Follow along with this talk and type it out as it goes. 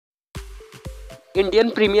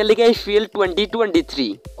Indian Premier League IPL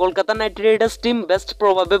 2023 Kolkata Knight Riders team best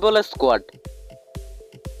probable squad.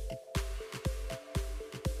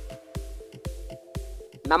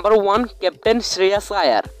 Number 1 Captain Shreyas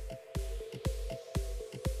Iyer.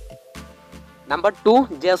 Number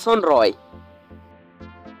 2 Jason Roy.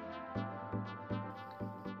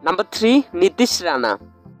 Number 3 Nitish Rana.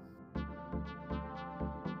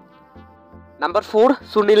 Number 4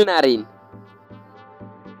 Sunil Narine.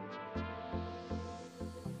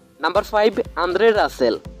 Number 5 Andrea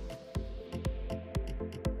Russell.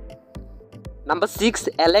 Number 6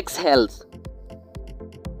 Alex Hales.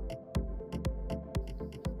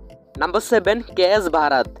 Number 7 KS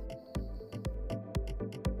Bharat.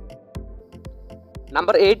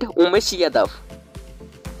 Number 8 Umesh Yadav.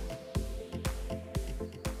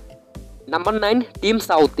 Number 9 Team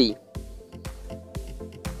Southee.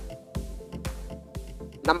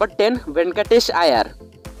 Number 10 Venkatesh Iyer.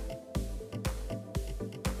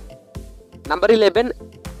 Number 11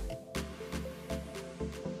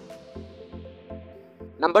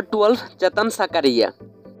 Number 12 Chetan Sakariya.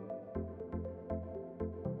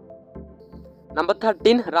 Number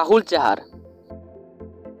 13 Rahul Chahar.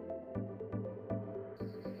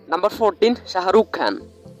 Number 14 Shahrukh Khan.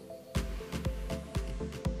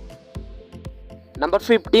 Number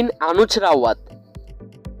 15 Anuj Rawat.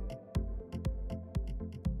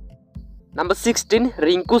 Number 16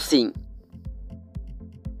 Rinku Singh.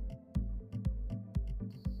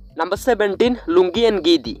 Number 17 Lungi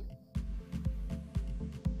Ngidi.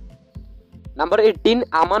 Number 18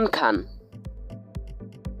 Aman Khan.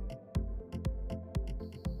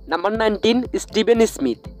 Number 19 Stephen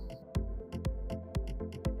Smith.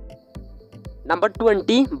 Number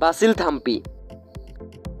 20 Basil Thampi.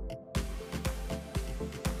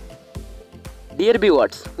 Dear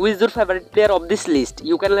viewers, who is your favorite player of this list?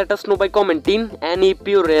 You can let us know by commenting, and if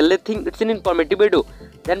you really think it's an informative video,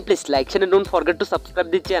 then please like, share and don't forget to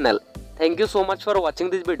subscribe the channel. Thank you so much for watching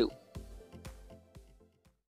this video.